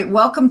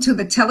Welcome to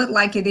the Tell It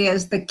Like It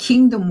Is, the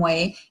Kingdom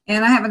Way.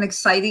 And I have an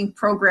exciting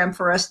program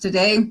for us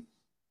today.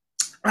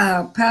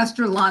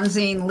 Pastor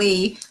Lanzine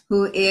Lee,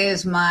 who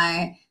is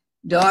my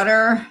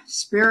daughter,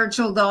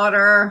 spiritual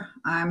daughter.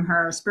 I'm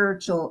her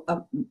spiritual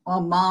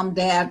mom,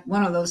 dad,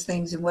 one of those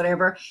things and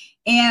whatever.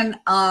 And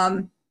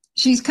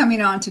she's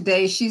coming on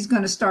today. She's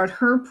going to start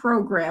her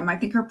program. I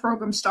think her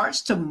program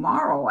starts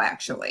tomorrow,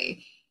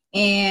 actually.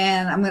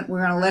 And we're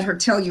going to let her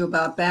tell you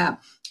about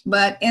that.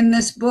 But in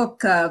this book,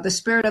 The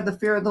Spirit of the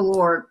Fear of the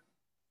Lord,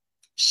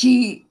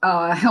 she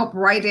helped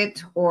write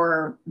it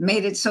or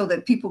made it so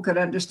that people could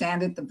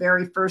understand it the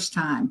very first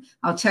time.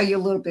 I'll tell you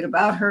a little bit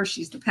about her.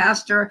 She's the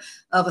pastor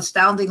of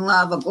Astounding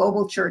Love, a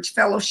global church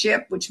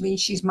fellowship, which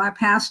means she's my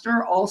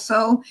pastor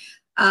also.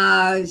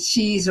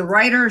 She's a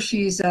writer.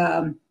 She's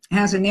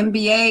has an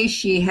MBA.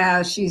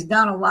 She's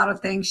done a lot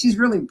of things. She's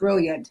really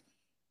brilliant.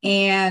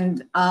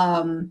 And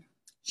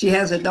she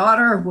has a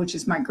daughter, which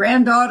is my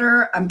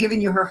granddaughter. I'm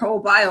giving you her whole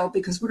bio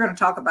because we're going to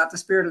talk about the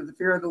spirit of the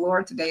fear of the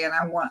Lord today, and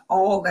I want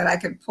all that I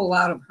can pull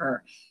out of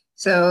her.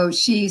 So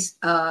she's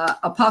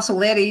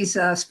Apostle Eddie's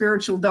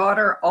spiritual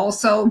daughter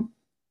also,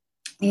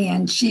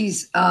 and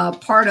she's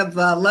part of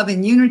Love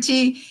and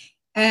Unity,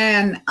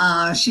 and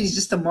she's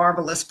just a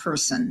marvelous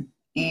person.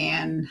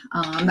 And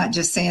I'm not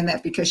just saying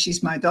that because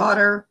she's my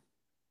daughter.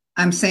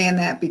 I'm saying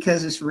that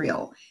because it's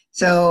real.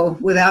 So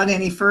without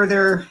any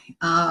further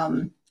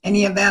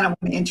any of that, I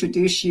want to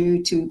introduce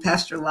you to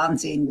Pastor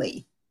Lanzine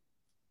Lee.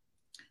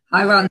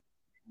 Hi, Lanzine.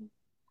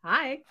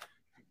 Hi.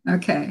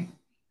 Okay.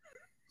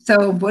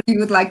 So what do you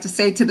would like to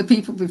say to the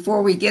people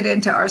before we get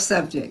into our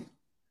subject?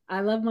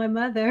 I love my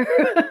mother.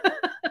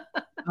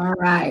 All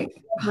right.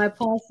 I love my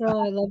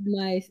apostle. I love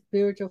my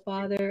spiritual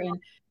father.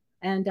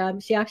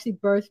 And she actually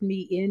birthed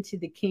me into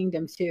the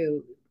kingdom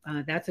too.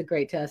 That's a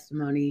great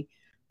testimony.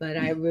 But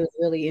I was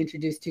really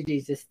introduced to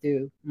Jesus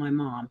through my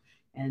mom.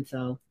 And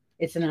so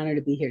it's an honor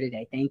to be here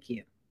today. Thank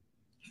you.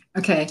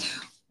 Okay.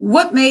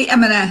 I'm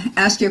going to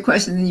ask you a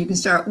question and then you can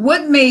start.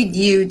 What made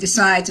you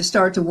decide to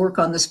start to work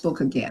on this book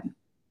again?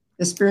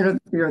 The Spirit of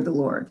the Fear of the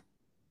Lord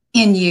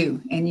in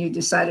you, and you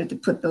decided to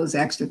put those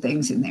extra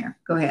things in there.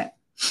 Go ahead.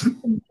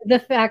 The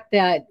fact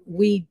that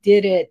we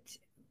did it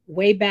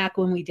way back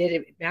when we did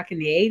it back in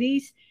the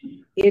 80s,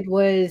 it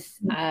was,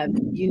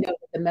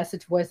 the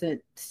message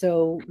wasn't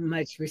so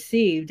much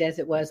received as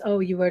it was, oh,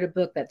 you wrote a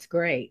book, that's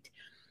great.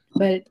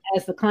 But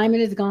as the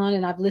climate has gone,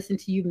 and I've listened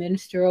to you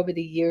minister over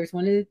the years,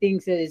 one of the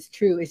things that is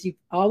true is you've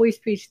always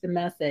preached the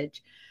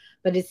message,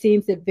 but it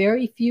seems that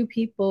very few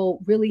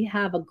people really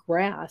have a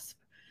grasp.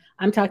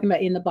 I'm talking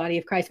about in the body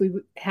of Christ. We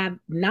have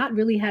not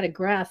really had a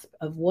grasp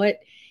of what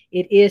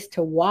it is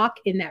to walk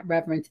in that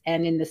reverence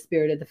and in the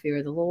spirit of the fear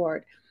of the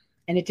Lord.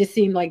 And it just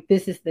seemed like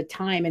this is the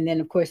time. And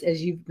then, of course,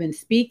 as you've been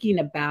speaking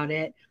about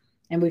it,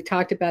 and we've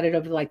talked about it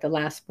over like the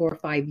last 4 or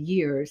 5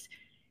 years,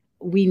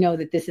 we know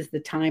that this is the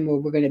time where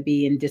we're going to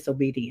be in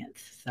disobedience.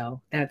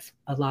 So that's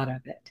a lot of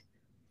it.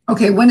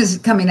 Okay. When is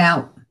it coming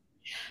out?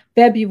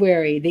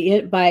 February.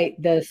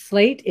 The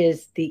slate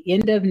is the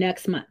end of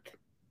next month.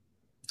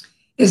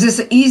 Is this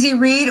an easy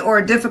read or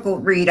a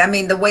difficult read? I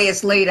mean, the way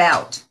it's laid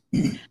out.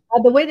 The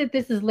way that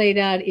this is laid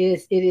out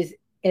is it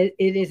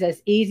is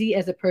as easy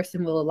as a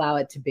person will allow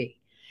it to be.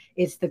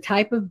 It's the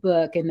type of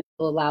book and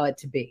will allow it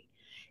to be.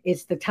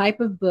 It's the type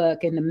of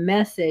book, and the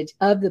message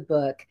of the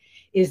book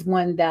is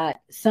one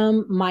that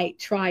some might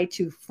try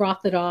to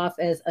froth it off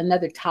as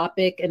another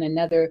topic and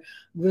another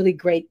really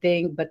great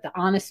thing. But the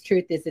honest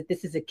truth is that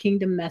this is a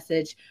kingdom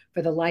message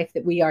for the life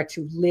that we are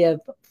to live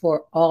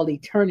for all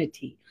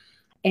eternity.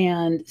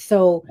 And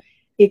so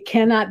it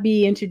cannot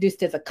be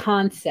introduced as a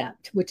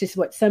concept, which is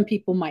what some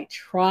people might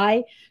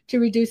try to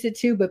reduce it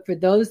to. But for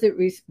those that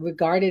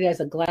regard it as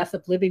a glass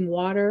of living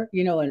water,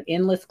 an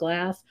endless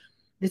glass,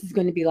 this is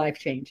going to be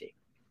life-changing.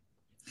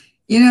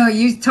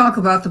 You talk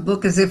about the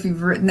book as if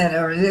you've written it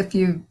or as if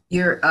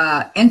you're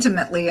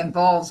intimately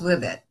involved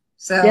with it.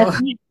 So,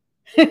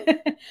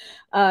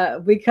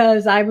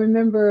 because I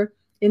remember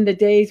in the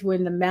days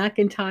when the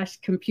Macintosh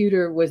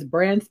computer was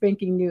brand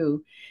spanking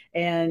new,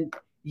 and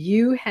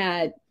you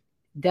had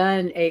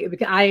done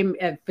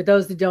for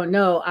those that don't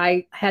know,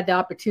 I had the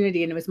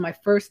opportunity, and it was my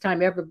first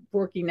time ever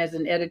working as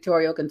an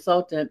editorial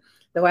consultant,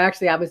 though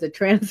actually I was a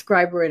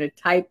transcriber and a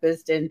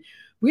typist, and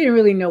we didn't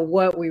really know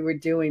what we were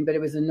doing, but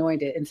it was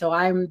anointed. And so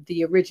I'm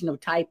the original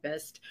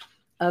typist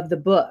of the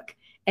book.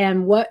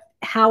 And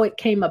how it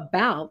came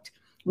about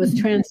was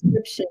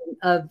transcription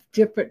of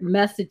different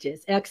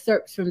messages,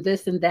 excerpts from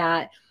this and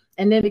that.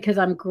 And then because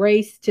I'm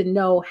graced to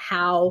know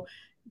how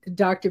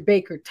Dr.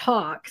 Baker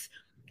talks,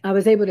 I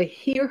was able to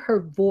hear her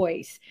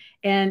voice.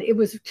 And it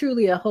was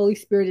truly a Holy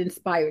Spirit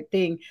inspired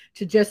thing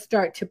to just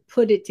start to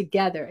put it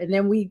together. And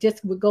then we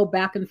just would go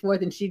back and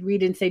forth, and she'd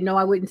read it and say, no,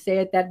 I wouldn't say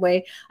it that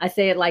way. I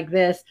say it like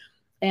this.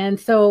 And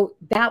so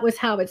that was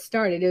how it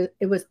started.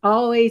 It was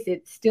always,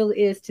 it still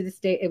is to this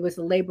day, it was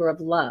a labor of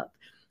love.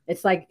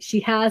 It's like she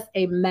has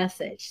a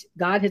message.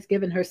 God has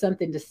given her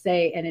something to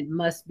say, and it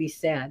must be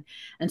said.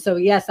 And so,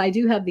 yes, I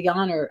do have the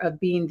honor of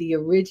being the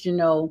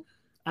original,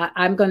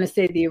 I'm going to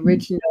say the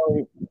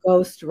original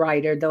ghost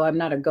writer, though I'm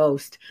not a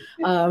ghost,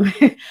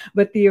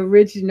 but the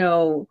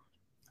original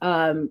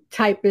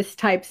typist,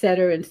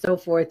 typesetter, and so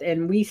forth.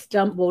 And we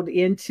stumbled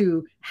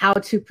into how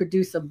to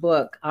produce a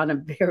book on a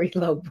very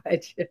low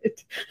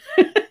budget.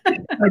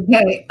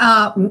 Okay.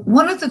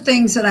 One of the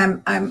things that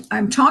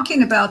I'm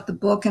talking about the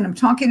book, and I'm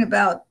talking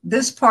about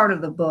this part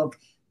of the book,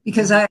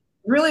 because I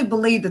really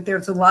believe that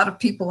there's a lot of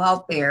people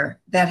out there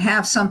that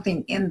have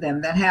something in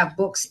them, that have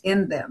books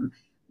in them,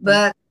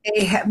 but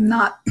they have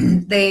not.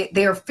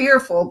 They are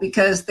fearful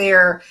because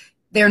they're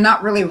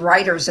not really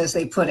writers, as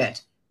they put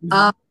it.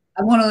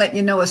 I want to let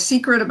you know a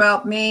secret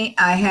about me.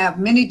 I have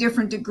many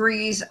different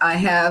degrees. I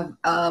have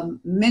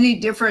many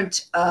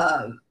different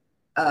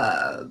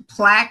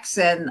plaques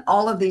and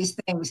all of these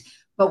things.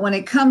 But when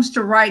it comes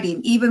to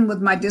writing, even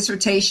with my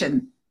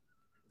dissertation,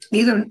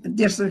 either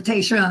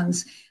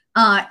dissertations,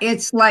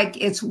 it's like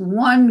it's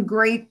one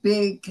great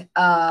big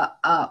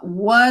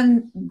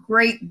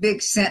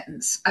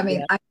sentence. I mean,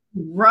 yeah. I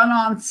run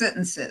on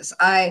sentences.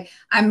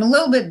 I'm a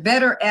little bit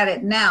better at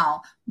it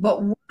now,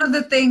 but one of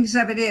the things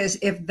of it is,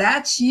 if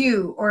that's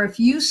you, or if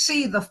you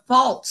see the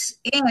faults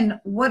in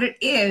what it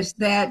is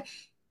that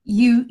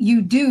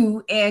you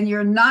do, and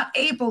you're not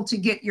able to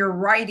get your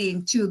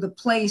writing to the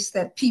place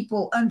that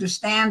people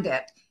understand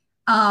it,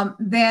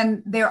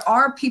 then there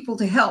are people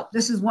to help.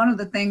 This is one of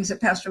the things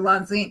that Pastor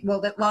Lanzine,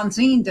 that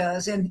Lanzine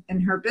does in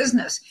her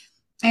business.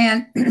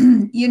 And,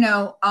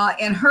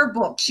 in her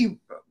book, she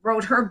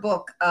wrote her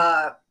book,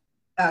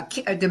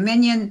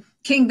 Dominion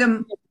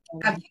Kingdom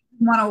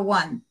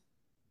 101.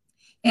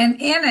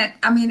 And in it,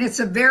 I mean, it's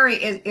a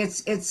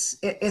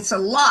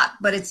lot,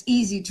 but it's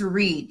easy to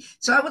read.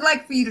 So I would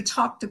like for you to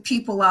talk to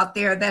people out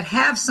there that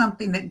have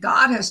something that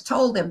God has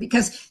told them,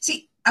 because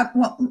see,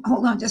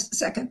 hold on just a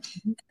second.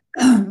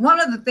 One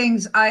of the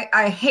things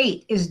I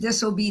hate is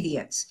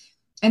disobedience.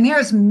 And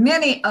there's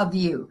many of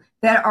you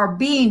that are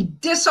being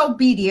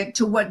disobedient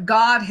to what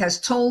God has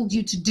told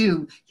you to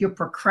do. You're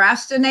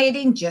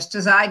procrastinating, just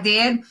as I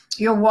did.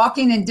 You're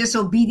walking in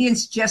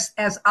disobedience, just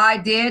as I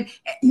did.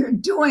 You're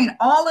doing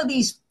all of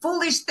these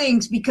foolish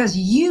things because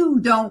you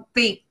don't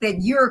think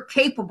that you're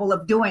capable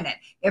of doing it.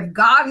 If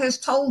God has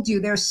told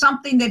you there's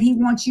something that he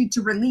wants you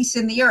to release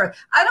in the earth,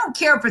 I don't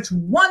care if it's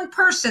one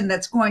person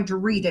that's going to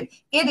read it.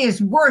 It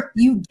is worth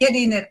you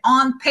getting it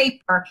on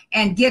paper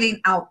and getting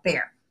out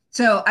there.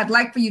 So I'd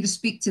like for you to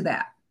speak to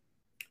that.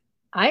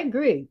 I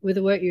agree with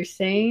what you're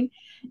saying.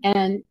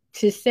 And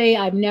to say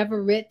I've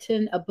never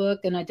written a book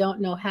and I don't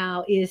know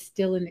how is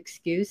still an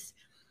excuse.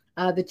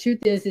 The truth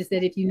is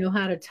that if you know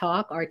how to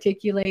talk,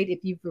 articulate,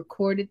 if you've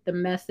recorded the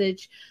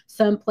message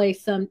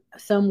someplace,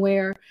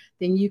 somewhere,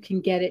 then you can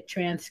get it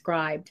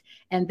transcribed.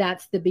 And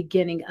that's the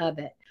beginning of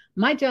it.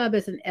 My job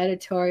as an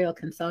editorial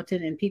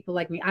consultant, and people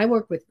like me,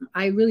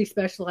 I really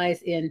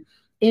specialize in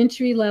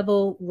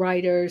entry-level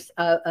writers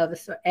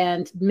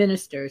and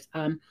ministers,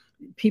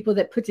 people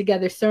that put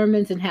together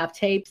sermons and have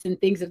tapes and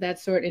things of that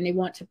sort, and they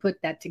want to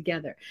put that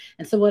together.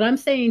 And so what I'm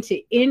saying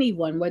to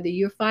anyone, whether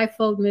you're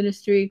fivefold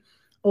ministry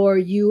or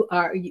you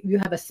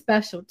have a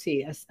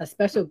specialty, a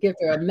special gift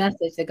or a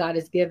message that God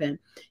has given,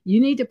 you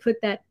need to put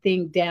that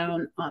thing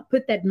down,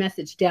 put that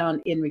message down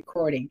in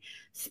recording.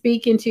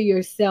 Speak into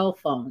your cell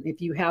phone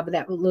if you have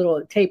that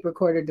little tape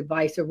recorder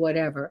device or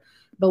whatever.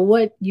 But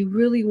what you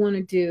really want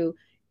to do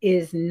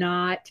is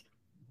not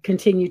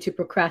continue to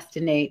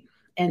procrastinate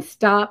and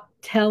stop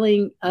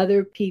telling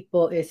other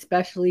people,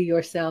 especially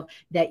yourself,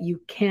 that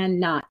you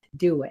cannot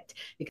do it.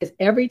 Because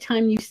every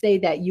time you say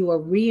that, you are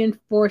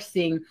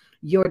reinforcing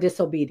your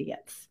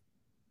disobedience.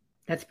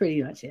 That's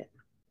pretty much it.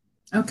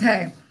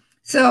 Okay.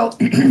 So,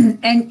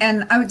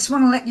 and I just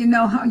want to let you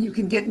know how you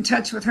can get in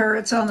touch with her.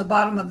 It's on the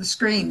bottom of the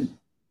screen.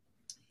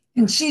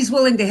 And she's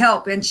willing to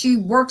help, and she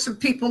works with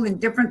people in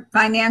different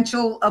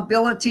financial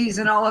abilities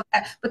and all of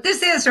that. But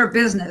this is her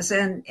business,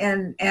 and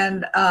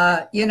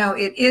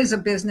it is a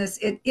business.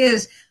 It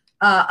is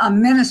a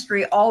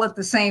ministry all at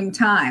the same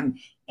time.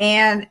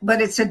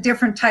 But it's a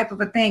different type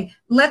of a thing.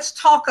 Let's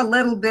talk a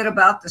little bit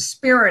about the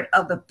spirit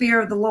of the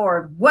fear of the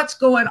Lord. What's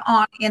going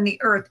on in the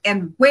earth,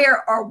 and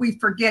where are we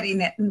forgetting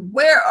it? And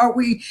where are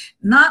we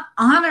not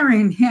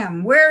honoring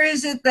him? Where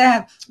is it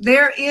that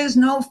there is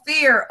no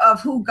fear of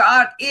who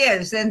God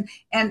is, and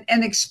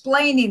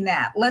explaining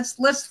that?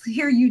 Let's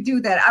hear you do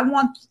that. I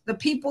want the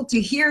people to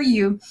hear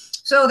you,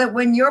 so that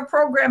when your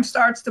program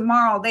starts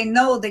tomorrow, they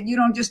know that you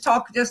don't just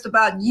talk just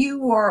about you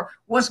or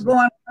what's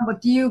going on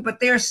with you, but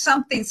there's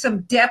some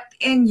depth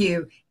in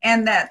you,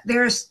 and that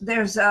this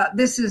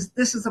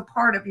is a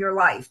part of your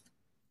life.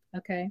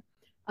 Okay.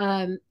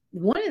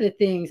 One of the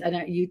things,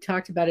 and you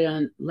talked about it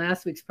on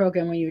last week's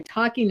program when you were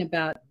talking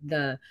about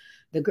the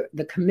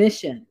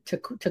commission to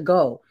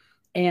go,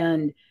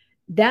 and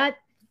that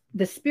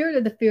the spirit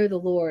of the fear of the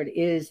Lord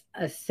is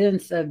a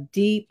sense of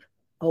deep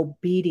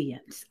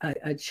obedience,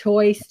 a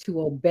choice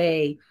to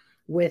obey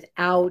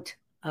without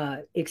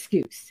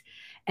excuse.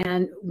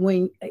 And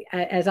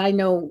as I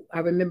know, I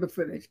remember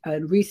from a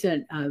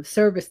recent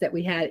service that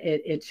we had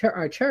at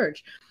our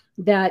church,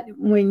 that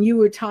when you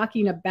were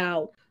talking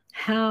about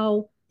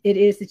how it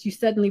is that you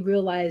suddenly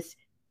realized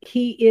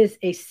he is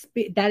a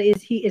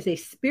he is a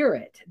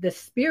spirit. The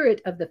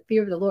spirit of the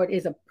fear of the Lord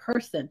is a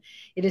person.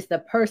 It is the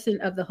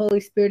person of the Holy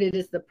Spirit. It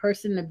is the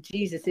person of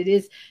Jesus. It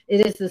is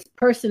this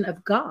person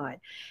of God.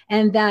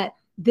 And that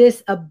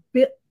the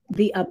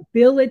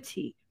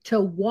ability to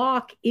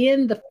walk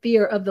in the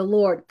fear of the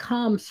Lord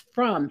comes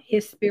from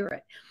his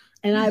spirit.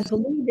 And I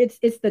believe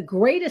it's the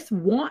greatest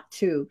want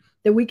to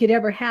that we could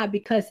ever have,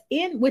 because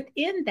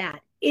within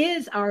that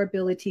is our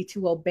ability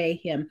to obey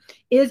him,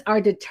 is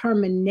our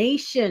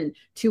determination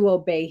to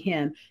obey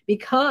him,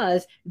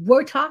 because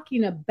we're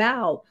talking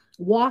about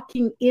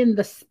walking in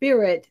the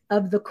spirit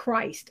of the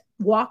Christ,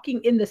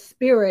 walking in the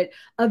spirit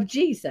of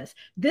Jesus.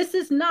 This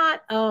is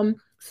not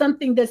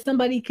something that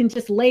somebody can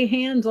just lay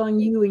hands on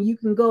you and you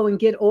can go and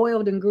get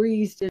oiled and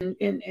greased and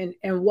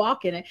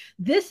walk in it.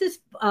 This is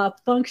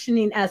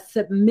functioning as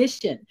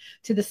submission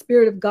to the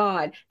Spirit of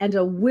God and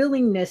a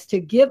willingness to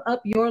give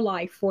up your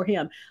life for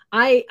him.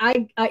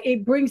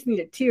 It brings me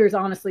to tears,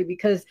 honestly,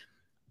 because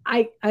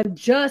I'm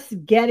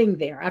just getting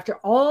there after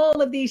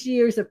all of these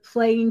years of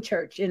playing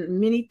church and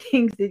many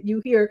things that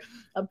you hear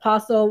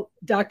Apostle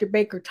Dr.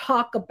 Baker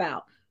talk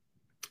about,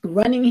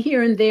 running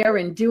here and there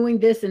and doing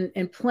this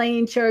and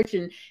playing church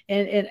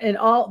and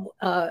all,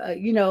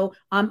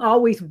 I'm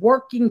always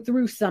working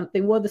through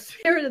something. Well, the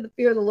spirit of the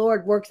fear of the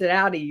Lord works it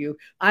out of you.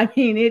 I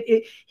mean,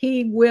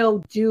 he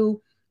will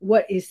do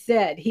what is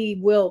said.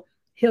 He'll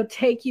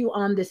take you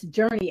on this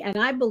journey. And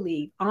I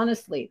believe,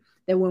 honestly,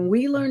 that when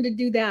we learn to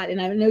do that,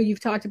 and I know you've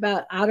talked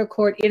about outer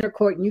court, inner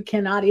court, and you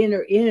cannot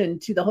enter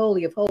into the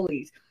Holy of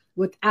Holies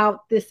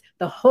without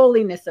the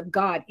holiness of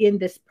God in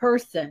this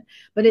person.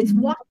 But it's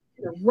what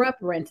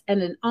reverence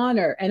and an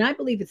honor. And I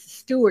believe it's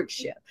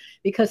stewardship,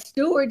 because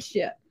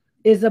stewardship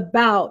is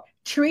about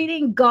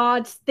treating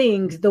God's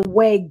things the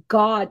way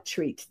God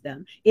treats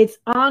them. It's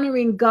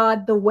honoring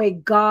God the way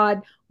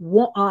God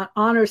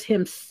honors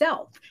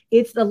himself.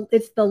 It's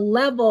the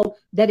level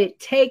that it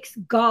takes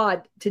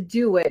God to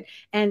do it.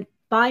 And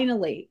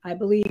finally, I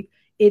believe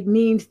it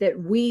means that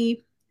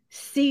we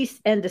cease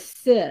and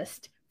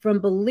desist from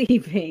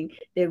believing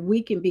that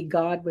we can be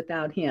God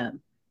without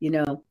him.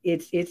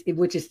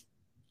 Which is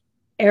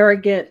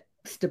arrogant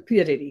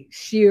stupidity,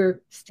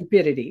 sheer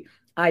stupidity,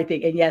 I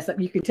think. And yes,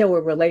 you can tell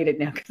we're related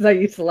now because I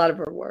use a lot of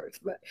her words,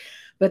 but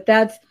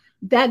I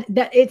think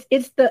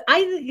it's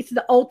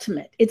the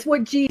ultimate. It's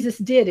what Jesus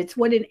did. It's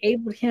what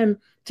enabled him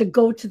to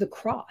go to the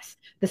cross.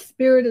 The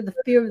spirit of the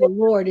fear of the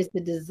Lord is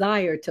the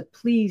desire to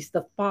please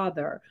the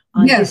Father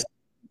on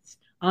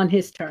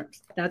his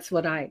terms. That's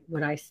what I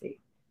see.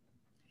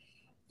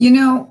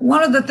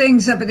 One of the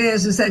things of it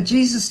is that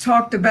Jesus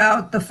talked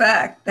about the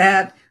fact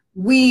that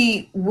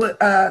we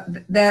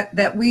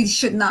that we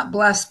should not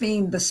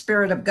blaspheme the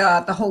Spirit of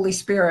God, the Holy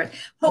Spirit.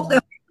 The Holy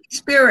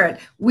Spirit,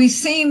 we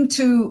seem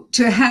to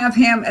have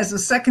him as a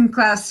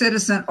second-class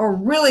citizen, or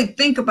really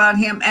think about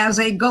him as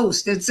a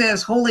ghost. It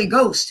says Holy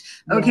Ghost.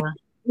 Okay. Yeah.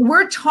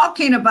 We're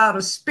talking about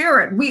a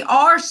spirit. We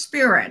are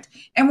spirit.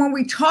 And when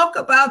we talk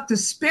about the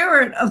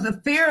spirit of the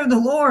fear of the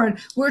Lord,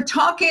 we're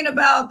talking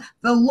about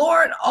the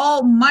Lord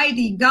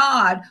Almighty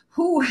God,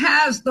 who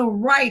has the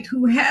right,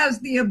 who has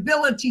the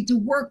ability to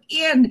work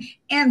in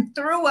and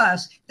through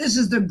us. This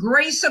is the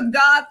grace of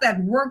God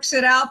that works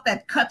it out,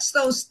 that cuts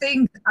those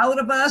things out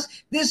of us.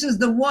 This is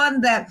the one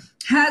that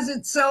has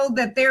it so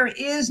that there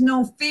is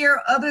no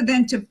fear other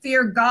than to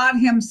fear God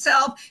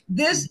himself.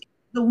 This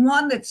the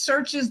one that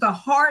searches the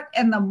heart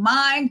and the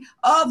mind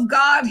of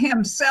God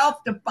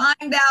himself to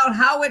find out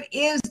how it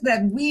is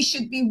that we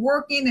should be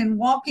working and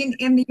walking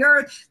in the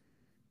earth.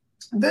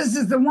 This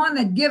is the one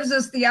that gives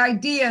us the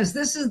ideas.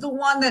 This is the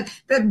one that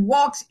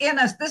walks in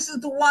us. This is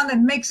the one that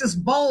makes us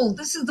bold.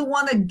 This is the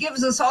one that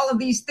gives us all of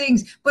these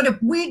things. But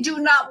if we do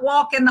not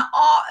walk in the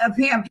awe of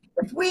him,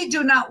 if we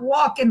do not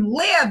walk and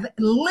live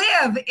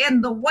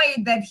in the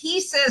way that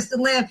he says to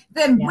live,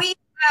 then we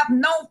have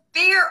no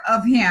fear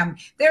of him.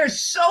 There's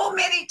so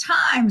many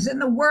times in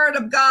the word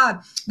of God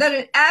that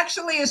it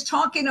actually is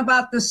talking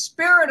about the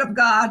Spirit of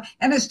God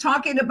and is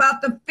talking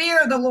about the fear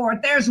of the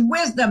Lord. There's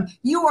wisdom.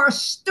 You are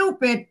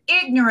stupid,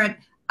 ignorant.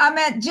 I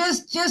mean,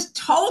 just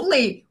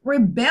totally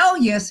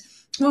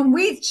rebellious when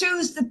we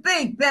choose to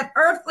think that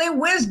earthly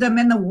wisdom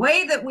and the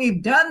way that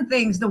we've done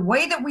things, the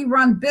way that we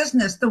run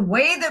business, the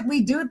way that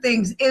we do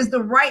things is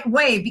the right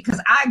way because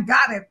I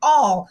got it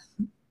all.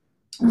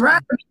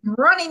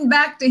 Running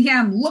back to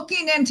him,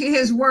 looking into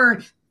his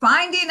word,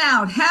 finding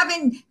out,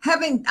 having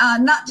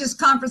not just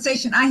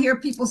conversation. I hear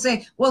people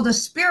say, well, the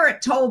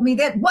Spirit told me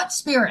that. What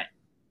spirit?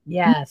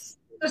 Yes.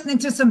 Listening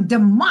to some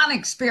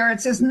demonic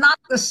spirits is not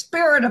the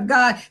Spirit of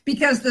God,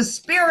 because the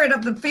spirit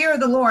of the fear of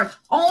the Lord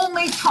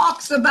only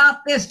talks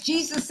about this.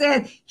 Jesus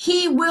said,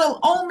 he will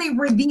only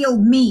reveal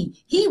me.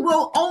 He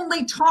will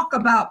only talk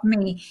about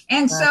me.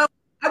 And so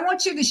I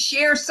want you to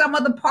share some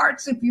of the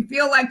parts. If you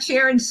feel like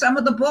sharing some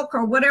of the book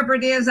or whatever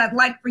it is, I'd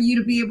like for you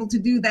to be able to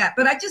do that.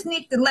 But I just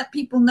need to let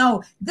people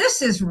know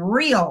this is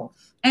real.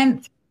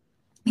 And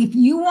if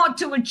you want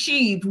to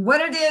achieve what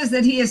it is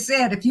that he has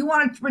said, if you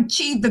want to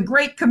achieve the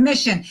Great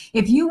Commission,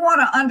 if you want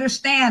to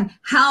understand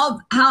how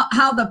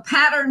the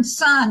pattern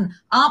sun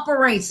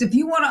operates, if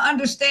you want to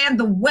understand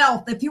the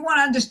wealth, if you want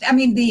to understand, I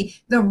mean,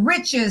 the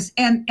riches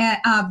and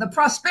the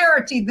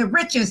prosperity, the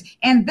riches,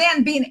 and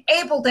then being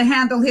able to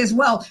handle his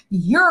wealth,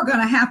 you're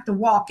going to have to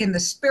walk in the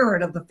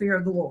spirit of the fear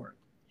of the Lord.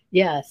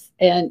 Yes.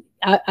 And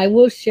I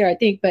will share, I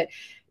think, but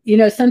you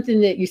know,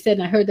 something that you said,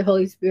 and I heard the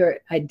Holy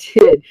Spirit, I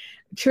did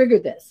trigger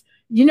this.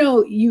 You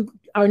know, you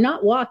are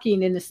not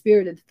walking in the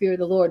spirit of the fear of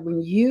the Lord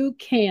when you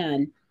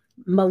can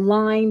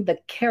malign the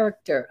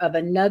character of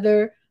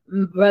another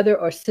brother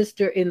or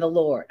sister in the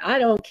Lord. I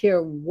don't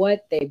care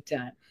what they've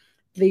done.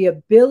 The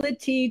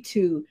ability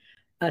to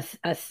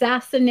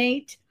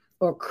assassinate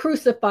or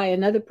crucify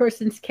another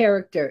person's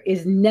character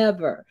is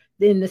never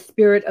in the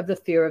spirit of the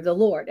fear of the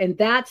Lord. And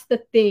that's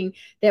the thing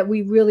that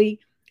we really,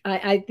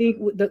 I think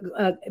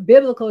the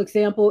biblical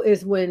example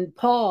is when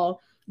Paul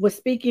was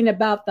speaking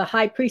about the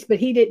high priest, but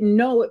he didn't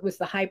know it was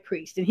the high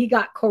priest, and he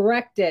got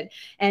corrected.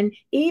 And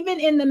even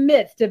in the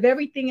midst of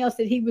everything else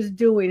that he was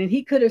doing, and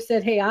he could have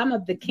said, hey, I'm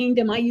of the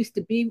kingdom. I used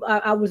to be,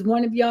 I was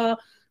one of y'all,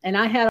 and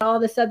I had all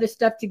this other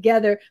stuff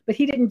together, but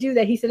he didn't do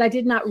that. He said, I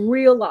did not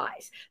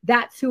realize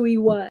that's who he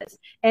was.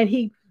 And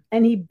he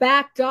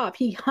backed off.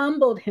 He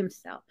humbled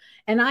himself.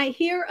 And I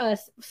hear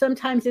us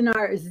sometimes in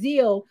our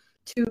zeal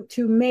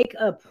to make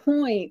a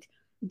point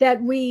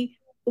that we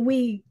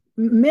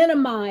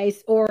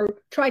minimize or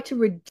try to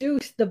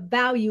reduce the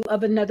value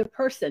of another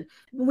person.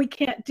 We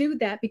can't do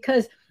that,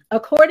 because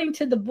according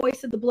to the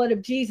voice of the blood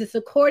of Jesus,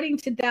 according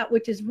to that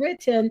which is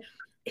written,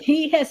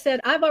 he has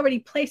said, I've already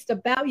placed a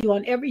value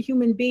on every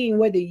human being,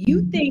 whether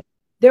you think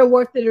they're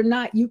worth it or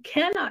not. You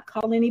cannot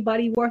call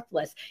anybody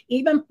worthless.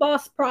 Even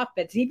false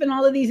prophets, even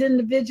all of these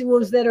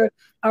individuals that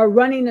are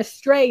running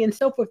astray and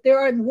so forth. There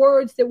are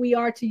words that we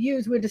are to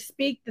use. We're to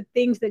speak the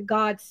things that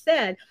God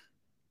said.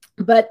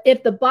 But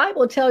if the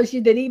Bible tells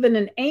you that even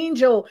an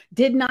angel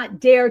did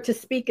not dare to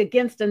speak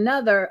against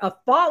another, a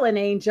fallen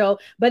angel,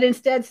 but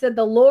instead said,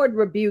 the Lord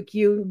rebuke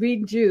you,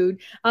 read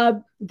Jude,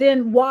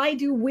 then why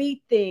do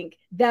we think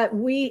that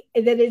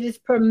it is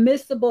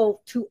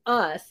permissible to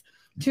us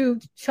to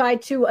try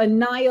to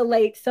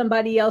annihilate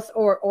somebody else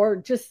or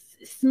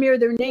just smear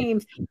their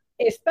names,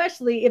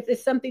 especially if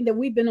it's something that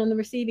we've been on the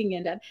receiving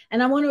end of?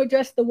 And I want to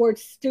address the word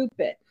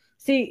stupid.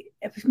 See,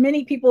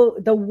 many people,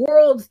 the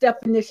world's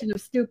definition of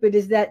stupid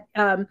is that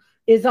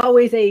is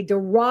always a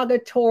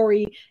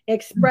derogatory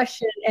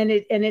expression, and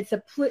it's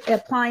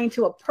applying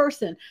to a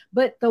person.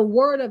 But the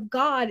word of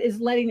God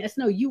is letting us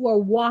know you are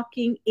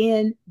walking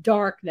in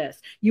darkness.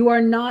 You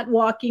are not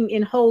walking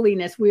in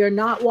holiness. We are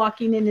not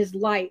walking in his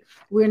light.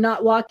 We're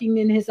not walking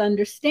in his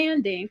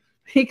understanding,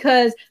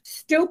 because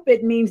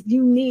stupid means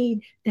you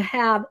need to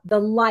have the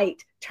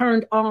light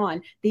turned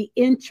on. The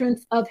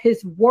entrance of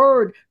his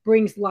word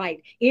brings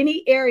light.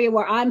 Any area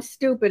where I'm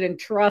stupid, and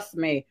trust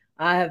me,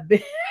 I have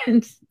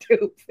been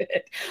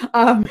stupid.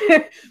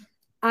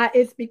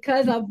 It's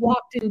because I've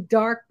walked in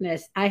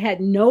darkness. I had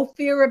no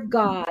fear of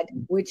God,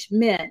 which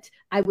meant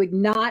I would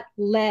not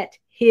let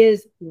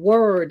his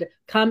word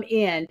come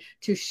in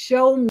to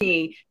show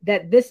me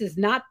that this is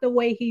not the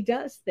way he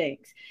does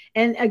things.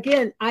 And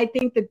again, I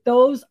think that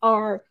those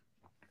are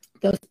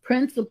those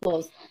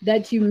principles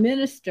that you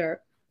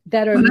minister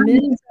that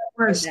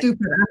are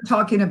stupid. I'm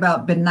talking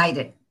about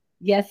benighted.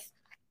 Yes.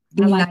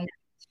 Benighted.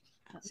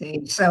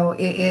 See, so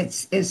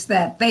it's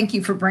that. Thank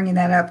you for bringing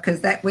that up, because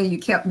that way you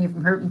kept me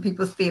from hurting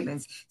people's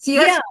feelings. See,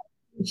 that's,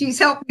 she's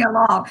helped me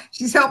along.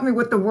 She's helped me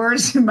with the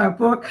words in my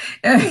book,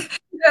 and a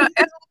lot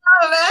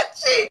of that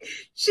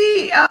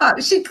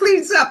she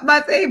cleans up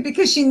my thing,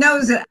 because she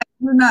knows that I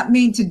do not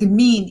mean to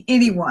demean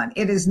anyone.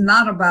 It is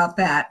not about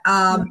that.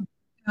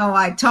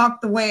 I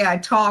talk the way I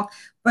talk,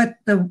 but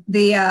the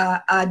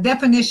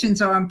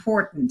definitions are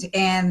important,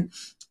 and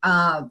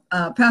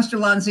Pastor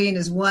Lanzine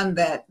is one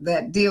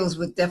that deals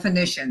with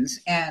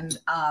definitions. And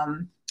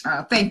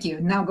thank you.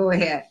 Now go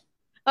ahead.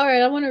 All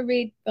right, I want to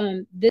read.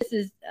 This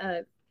is.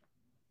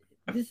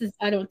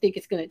 I don't think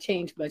it's going to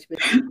change much, but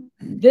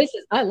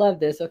I love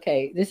this.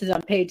 Okay, this is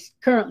on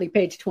currently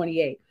page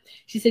 28.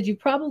 She said, "You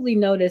probably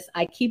notice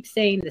I keep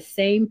saying the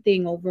same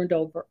thing over and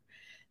over.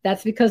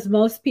 That's because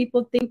most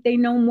people think they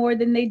know more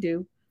than they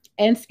do,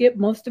 and skip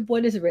most of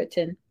what is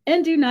written,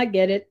 and do not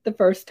get it the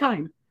first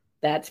time.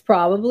 That's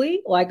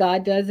probably why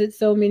God does it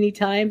so many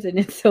times and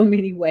in so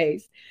many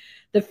ways.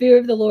 The fear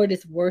of the Lord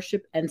is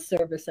worship and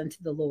service unto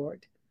the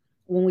Lord.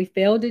 When we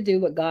fail to do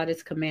what God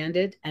has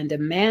commanded and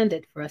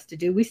demanded for us to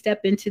do, we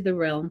step into the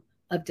realm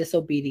of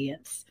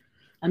disobedience."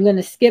 I'm going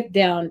to skip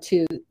down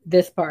to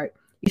this part.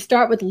 You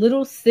start with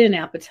little sin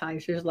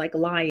appetizers like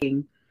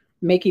lying,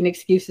 making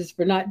excuses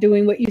for not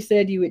doing what you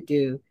said you would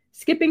do,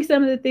 skipping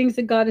some of the things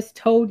that God has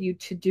told you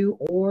to do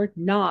or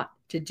not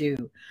to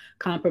do,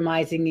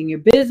 compromising in your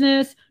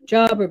business,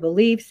 job, or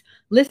beliefs,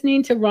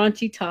 listening to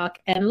raunchy talk,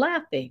 and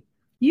laughing.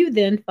 You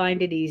then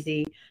find it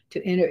easy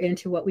to enter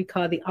into what we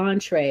call the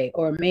entree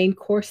or main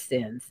course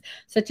sins,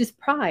 such as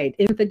pride,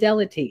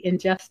 infidelity,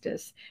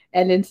 injustice,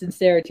 and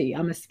insincerity.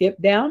 I'm going to skip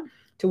down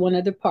to one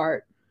other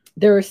part.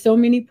 There are so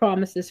many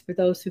promises for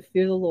those who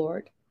fear the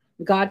Lord.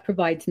 God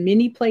provides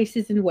many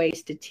places and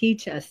ways to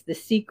teach us the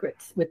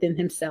secrets within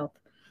himself,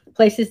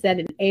 places that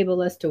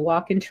enable us to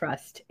walk in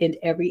trust in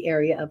every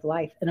area of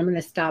life. And I'm going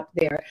to stop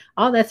there.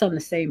 All that's on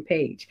the same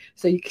page.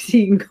 So you can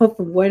see, you can go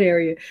from one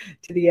area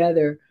to the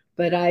other.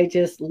 But I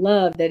just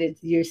love that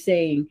you're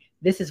saying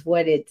this is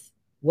what it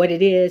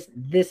is.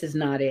 This is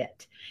not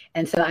it.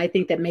 And so I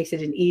think that makes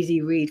it an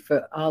easy read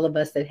for all of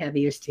us that have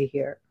ears to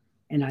hear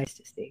and eyes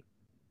to see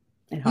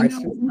and hearts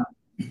to love.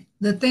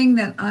 The thing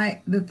that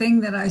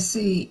I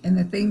see and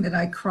the thing that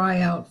I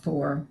cry out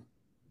for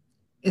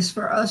is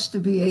for us to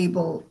be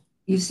able,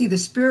 you see, the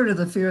spirit of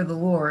the fear of the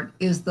Lord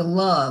is the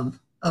love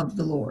of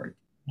the Lord.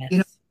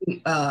 Yes.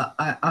 You know,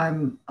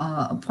 I'm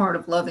a part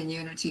of Love and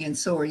Unity, and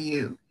so are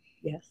you.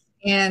 Yes.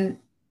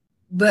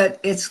 But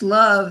it's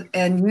love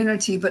and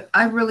unity, but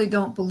I really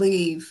don't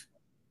believe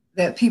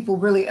that people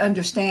really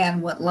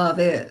understand what love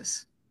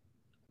is.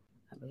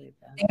 I believe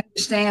that. They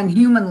understand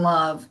human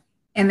love,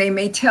 and they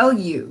may tell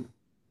you,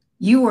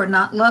 you are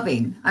not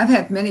loving. I've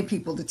had many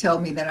people to tell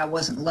me that I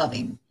wasn't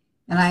loving.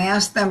 And I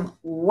asked them,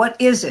 what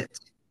is it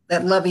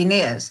that loving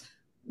is?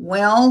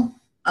 Well,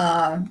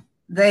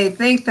 they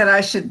think that I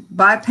should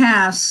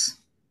bypass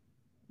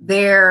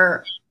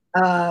their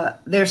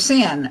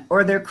sin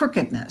or their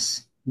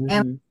crookedness.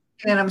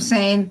 And I'm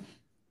saying,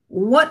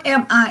 what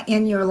am I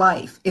in your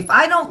life? If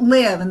I don't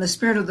live in the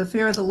spirit of the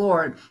fear of the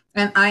Lord,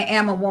 and I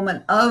am a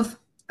woman of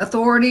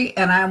authority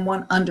and I am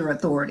one under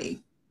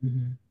authority.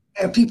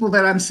 I have people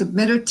that I'm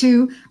submitted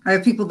to. I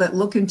have people that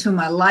look into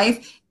my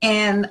life,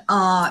 and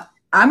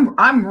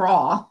I'm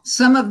raw.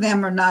 Some of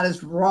them are not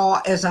as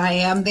raw as I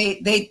am.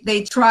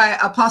 They try.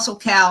 Apostle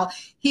Cal,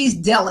 he's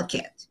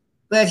delicate,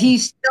 but he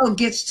still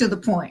gets to the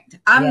point.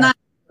 I'm not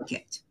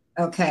delicate.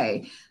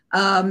 Okay.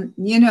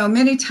 You know,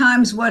 many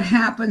times what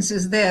happens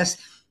is this: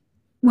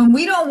 when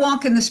we don't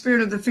walk in the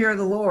spirit of the fear of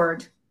the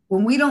Lord,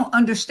 when we don't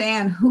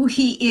understand who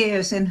he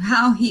is and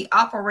how he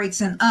operates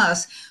in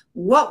us,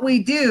 what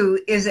we do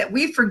is that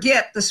we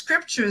forget the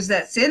scriptures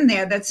that's in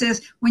there that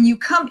says, when you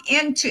come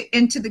into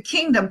the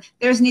kingdom,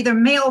 there's neither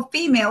male,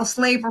 female,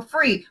 slave, or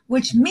free,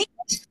 which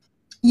means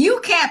you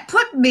can't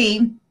put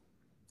me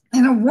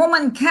in a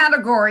woman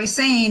category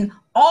saying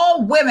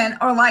all women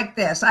are like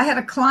this. I had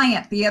a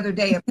client the other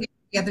day,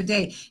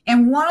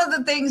 and one of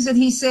the things that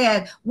he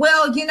said,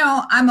 well, you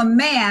know, I'm a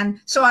man,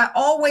 so I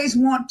always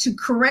want to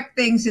correct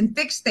things and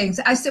fix things.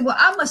 I said, well,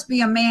 I must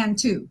be a man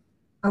too,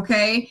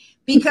 okay?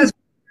 Because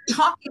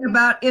talking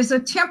about is a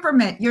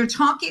temperament. You're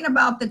talking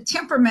about the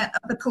temperament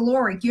of the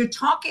caloric. You're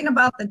talking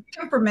about the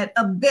temperament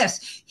of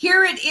this.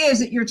 Here it is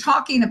that you're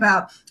talking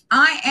about.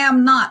 I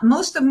am not.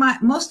 Most of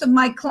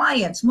my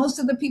clients, most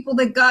of the people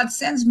that God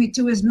sends me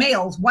to is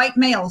males, white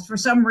males for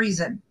some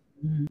reason.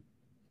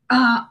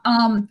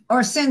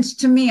 Or sends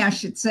to me, I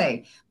should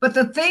say. But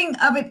the thing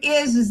of it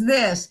is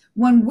this: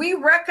 when we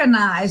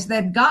recognize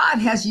that God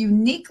has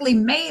uniquely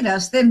made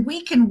us, then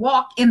we can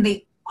walk in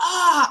the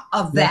awe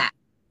of that.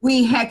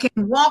 We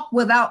can walk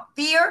without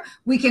fear.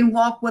 We can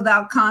walk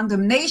without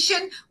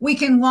condemnation. We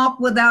can walk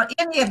without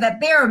any of that.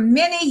 There are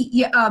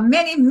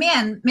many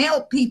men,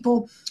 male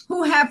people,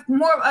 who have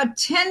more of a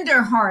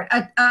tender heart,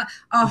 a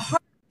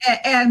heart,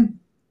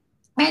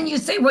 and you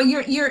say, well,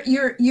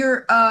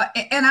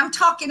 and I'm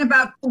talking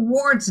about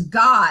towards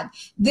God,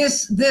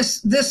 this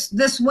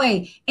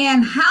way,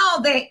 and how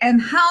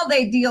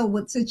they deal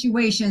with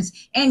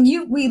situations. And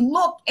we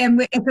look, and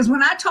because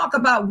when I talk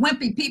about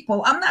wimpy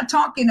people, I'm not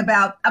talking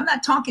about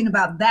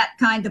that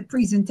kind of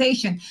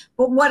presentation.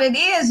 But what it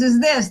is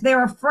this: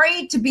 they're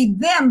afraid to be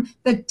them,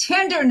 the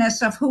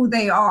tenderness of who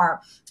they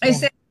are. They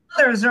say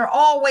others are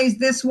always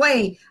this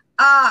way.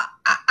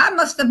 I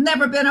must have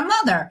never been a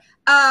mother.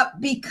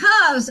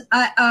 Because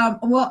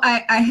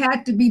I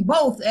had to be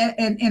both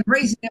in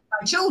raising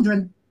my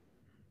children,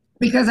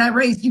 because I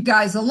raised you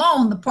guys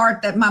alone, the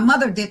part that my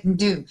mother didn't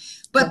do.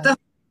 But the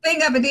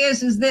thing of it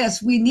is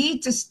this: we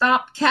need to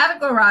stop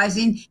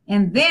categorizing,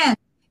 and then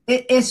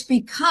it's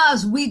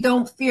because we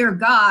don't fear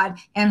God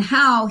and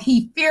how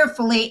he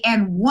fearfully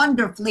and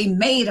wonderfully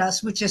made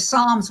us, which is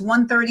Psalms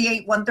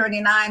 138,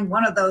 139,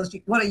 one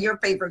of your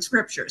favorite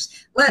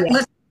scriptures.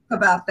 Let's talk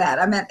about that.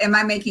 Am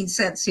I making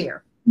sense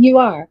here? You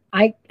are.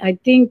 I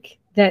think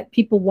that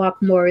people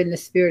walk more in the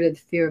spirit of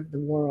the fear of the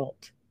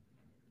world.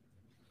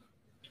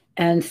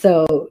 And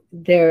so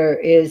there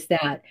is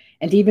that.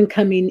 And even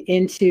coming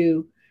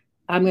into,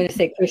 I'm going to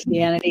say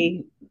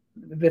Christianity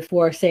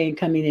before saying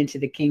coming into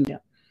the kingdom.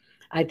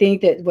 I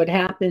think that what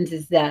happens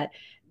is that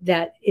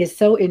is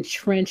so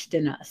entrenched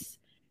in us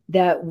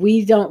that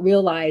we don't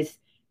realize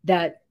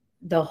that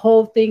the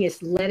whole thing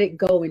is let it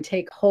go and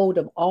take hold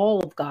of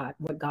all of God,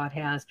 what God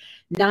has,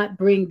 not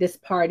bring this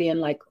part in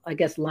like, I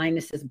guess,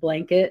 Linus's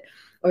blanket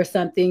or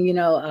something, you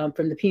know,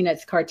 from the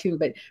Peanuts cartoon,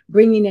 but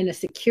bringing in a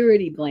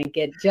security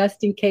blanket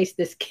just in case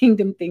this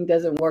kingdom thing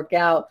doesn't work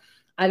out.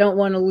 I don't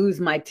want to lose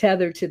my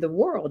tether to the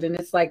world. And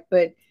it's like,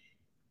 but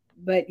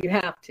you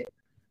have to,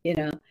 you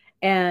know.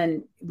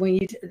 And when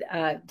you,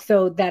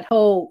 so that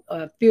whole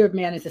fear of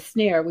man is a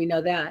snare, we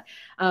know that.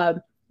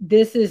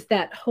 this is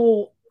that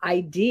whole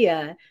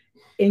idea,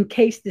 in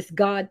case this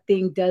God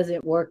thing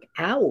doesn't work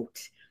out,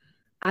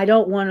 I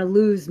don't want to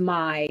lose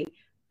my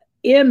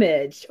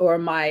image or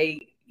my,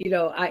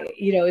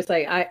 it's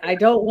like I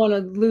don't want to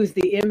lose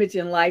the image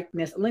and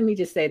likeness. Let me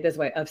just say it this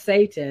way, of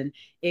Satan,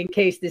 in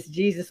case this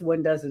Jesus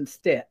one doesn't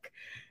stick.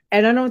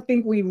 And I don't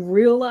think we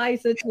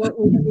realize it's what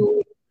we're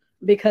doing,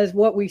 because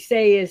what we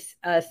say is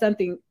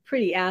something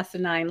pretty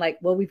asinine, like,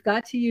 well, we've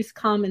got to use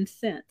common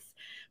sense.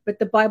 But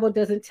the Bible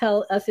doesn't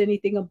tell us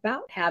anything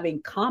about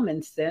having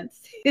common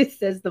sense. It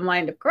says the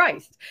mind of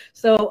Christ.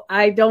 So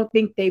I don't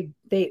think they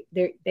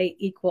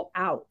equal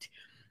out.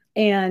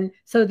 And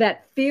so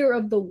that fear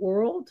of the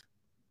world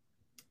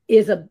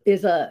is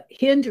a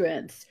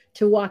hindrance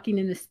to walking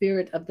in the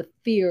spirit of the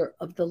fear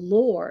of the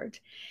Lord.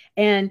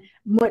 And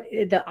what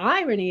the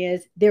irony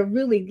is, they're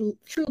really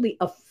truly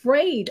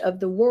afraid of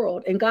the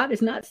world. And God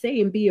is not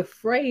saying be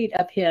afraid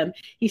of him.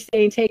 He's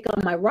saying take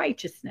on my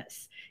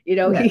righteousness.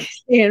 Yes.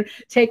 He's saying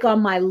take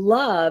on my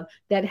love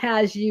that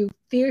has you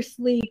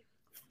fiercely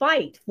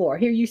fight for.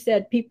 Here you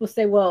said, people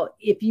say, well,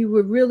 if you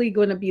were really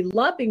going to be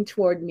loving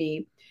toward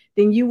me,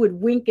 then you would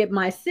wink at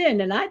my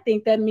sin. And I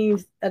think that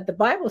means that the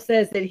Bible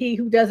says that he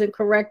who doesn't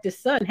correct his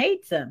son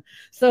hates him.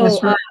 So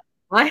right.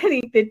 I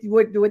think that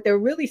what they're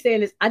really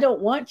saying is, I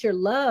don't want your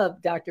love,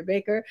 Dr.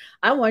 Baker.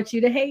 I want you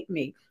to hate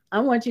me. I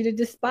want you to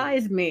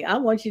despise me. I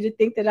want you to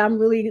think that I'm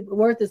really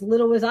worth as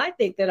little as I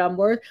think that I'm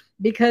worth,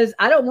 because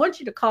I don't want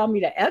you to call me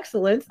to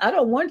excellence. I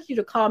don't want you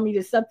to call me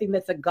to something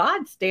that's a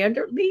God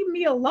standard. Leave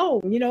me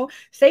alone.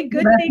 Say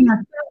good things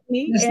about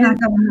me. That's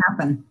not going to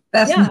happen.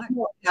 That's not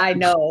I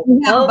know.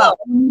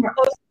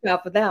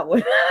 For that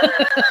one.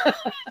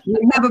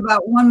 We have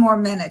about one more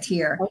minute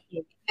here.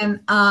 Okay. And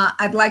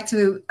I'd like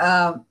to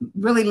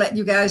really let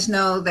you guys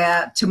know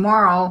that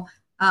tomorrow,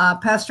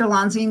 Pastor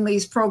Lonsine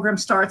Lee's program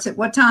starts at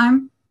what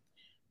time?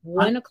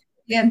 1 o'clock.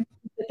 Again?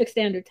 Pacific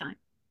Standard Time.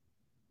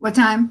 What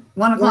time?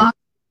 1 o'clock?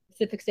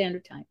 Pacific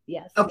Standard Time,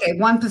 yes. Okay,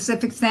 1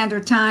 Pacific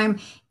Standard Time.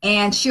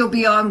 And she'll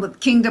be on with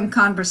Kingdom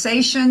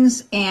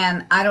Conversations.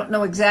 And I don't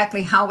know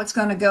exactly how it's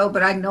going to go,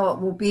 but I know it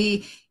will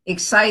be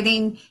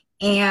exciting.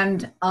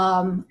 And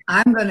I'm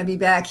going to be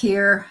back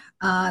here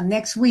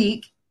next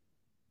week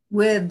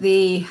with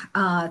the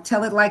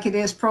Tell It Like It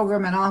Is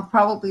program. And I'll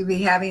probably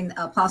be having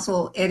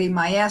Apostle Eddie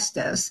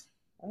Maestas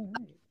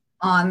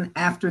on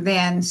after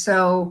then.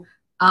 So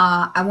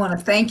I want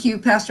to thank you,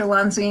 Pastor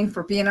Lonsine,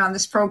 for being on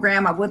this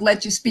program. I would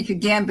let you speak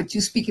again, but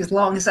you speak as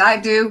long as I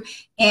do,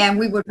 and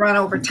we would run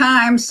over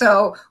time,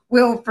 so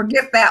we'll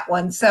forget that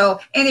one. So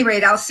at any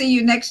rate, I'll see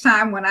you next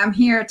time when I'm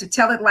here to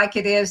tell it like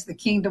it is, the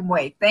Kingdom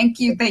Way. Thank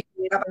you. Thank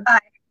you. Bye-bye.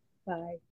 Bye.